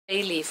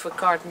Bay leaf with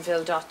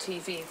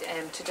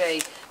gardenville.tv today.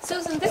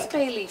 Susan, this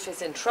bay leaf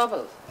is in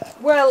trouble.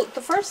 Well,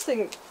 the first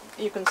thing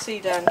you can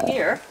see down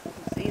here,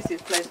 it's the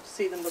easiest place to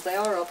see them, but they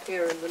are up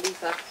here in the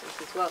leaf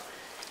axis as well.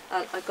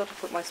 And I've got to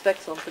put my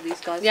specs on for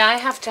these guys. Yeah, I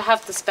have to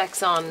have the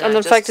specs on. And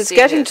in fact, it's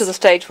getting to the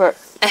stage where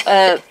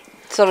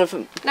sort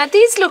of... Now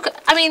these look,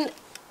 I mean,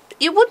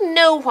 you wouldn't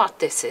know what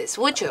this is,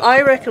 would you? I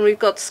reckon we've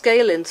got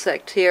scale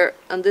insect here,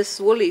 and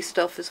this woolly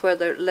stuff is where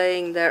they're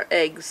laying their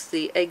eggs,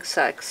 the egg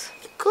sacs.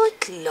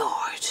 Good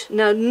Lord.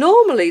 Now,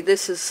 normally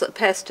this is a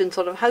pest in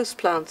sort of house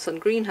plants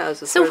and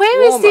greenhouses. So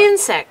where is the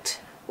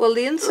insect? Well,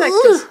 the insect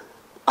is...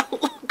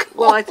 Oh, God.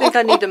 Well, I think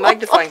I need a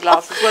magnifying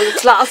glass as well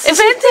as glasses. If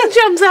anything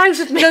jumps out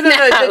at me No,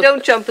 now. they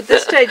don't jump. At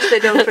this stage, they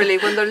don't really.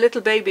 When they're little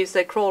babies,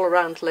 they crawl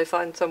around till they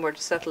find somewhere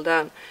to settle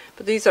down.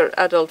 But these are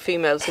adult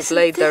females who've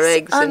laid their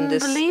eggs in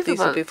this.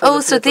 Unbelievable. Oh,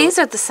 so these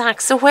are the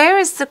sacs. So where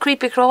is the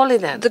creepy crawly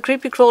then? The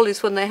creepy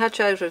crawlies, when they hatch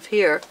out of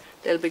here,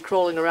 they'll be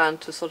crawling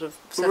around to sort of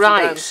settle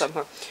down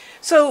somewhere.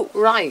 So,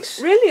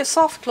 really a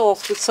soft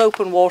cloth with soap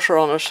and water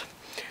on it,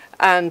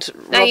 and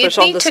rub it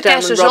on the stem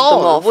and rub them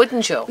off.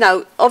 Wouldn't you?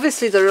 Now,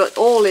 obviously they're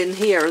all in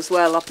here as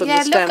well, up in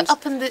the stems. Look,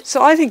 up in the...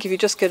 So I think if you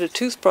just get a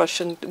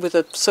toothbrush and with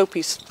a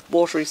soapy,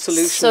 watery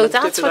solution. So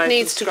that's what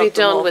needs to be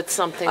done with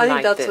something like this.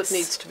 I think that's what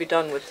needs to be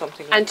done with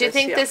something like this. And do you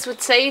think this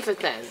would save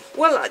it then?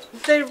 Well,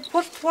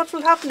 what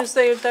will happen is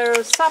they're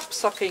a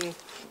sap-sucking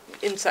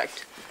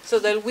insect, so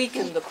they'll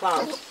weaken the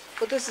plant.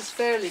 But this is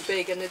fairly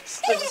big, and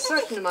there's a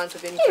certain amount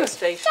of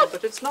infestation,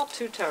 but it's not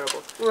too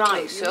terrible.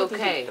 Right, so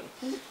okay.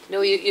 No,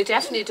 you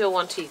definitely don't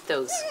want to eat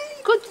those.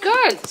 Good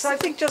girl. So I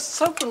think just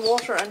soap and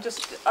water, and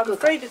I'm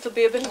afraid it'll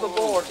be a bit of a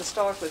bore to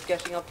start with,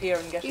 getting up here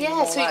and getting them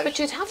all out. But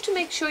you'd have to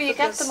make sure you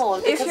get them all.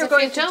 If you're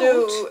going to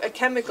do a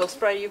chemical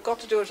spray, you've got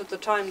to do it at the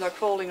time they're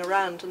crawling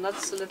around, and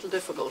that's a little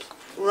difficult.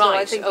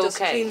 Right, so I think just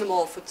clean them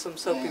off with some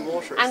soapy water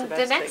is the best thing. And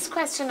the next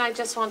question I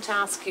just want to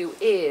ask you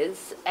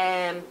is...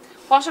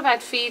 what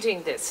about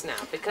feeding this now?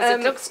 Because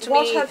it looks to me...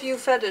 What have you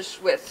fed it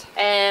with?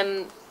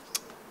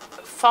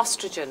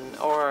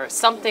 Fostrogen or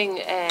something...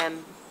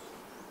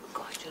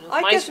 God, you know,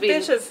 I get a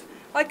bit of...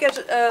 I get...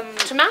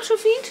 tomato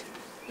feed?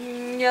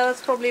 Yeah,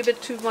 that's probably a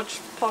bit too much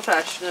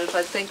potash in it,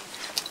 I think.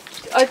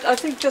 I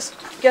think just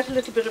get a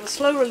little bit of a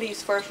slow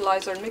release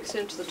fertiliser and mix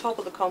it into the top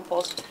of the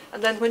compost,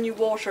 and then when you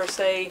water,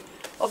 say...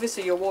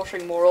 Obviously you're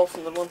watering more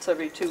often than once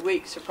every 2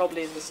 weeks. You're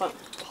probably in the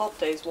hot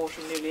days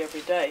watering nearly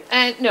every day.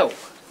 No.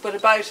 But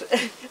about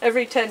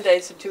every 10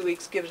 days to 2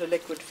 weeks, give it a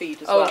liquid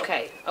feed as well.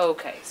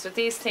 Okay. So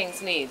these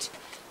things need...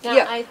 Now,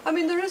 yeah, I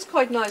mean, there is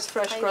quite nice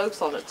fresh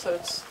growth on it, so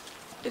it's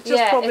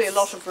just probably a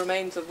lot of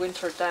remains of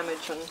winter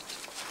damage. And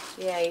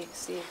yeah,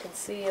 you can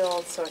see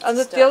all sorts of stuff.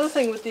 stuff. And the other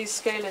thing with these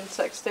scale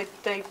insects, they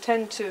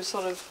tend to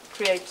sort of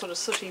create sort of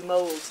sooty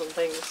moulds and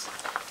things.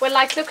 Well,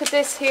 like, look at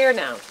this here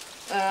now.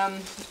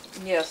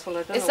 Yes, well,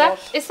 I don't know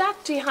what... Is that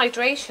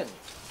dehydration?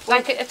 Well,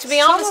 like, to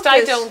be honest,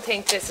 I don't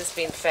think this has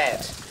been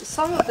fed.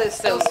 Some of this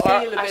does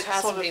feel a bit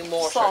sort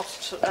of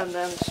soft and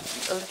then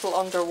a little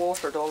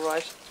underwatered, all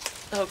right.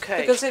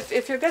 Okay. Because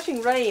if you're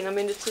getting rain, I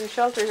mean, it's in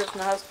shelter here from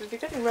the house, but if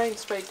you're getting rain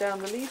straight down,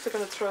 the leaves are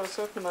going to throw a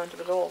certain amount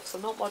of it off, so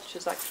not much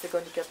is actually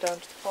going to get down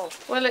to the pot.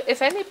 Well,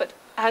 if anybody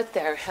out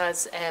there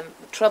has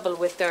trouble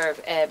with their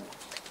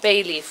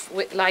bay leaf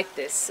like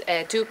this,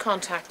 do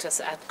contact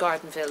us at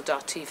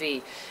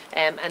gardenville.tv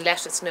and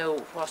let us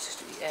know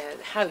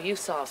how you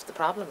solved the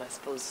problem, I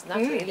suppose. Not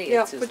really.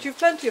 Yeah, but you've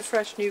plenty of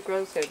fresh new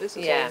growth here. This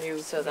is all new.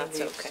 So that's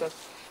leaves, okay. So.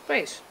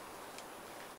 Great.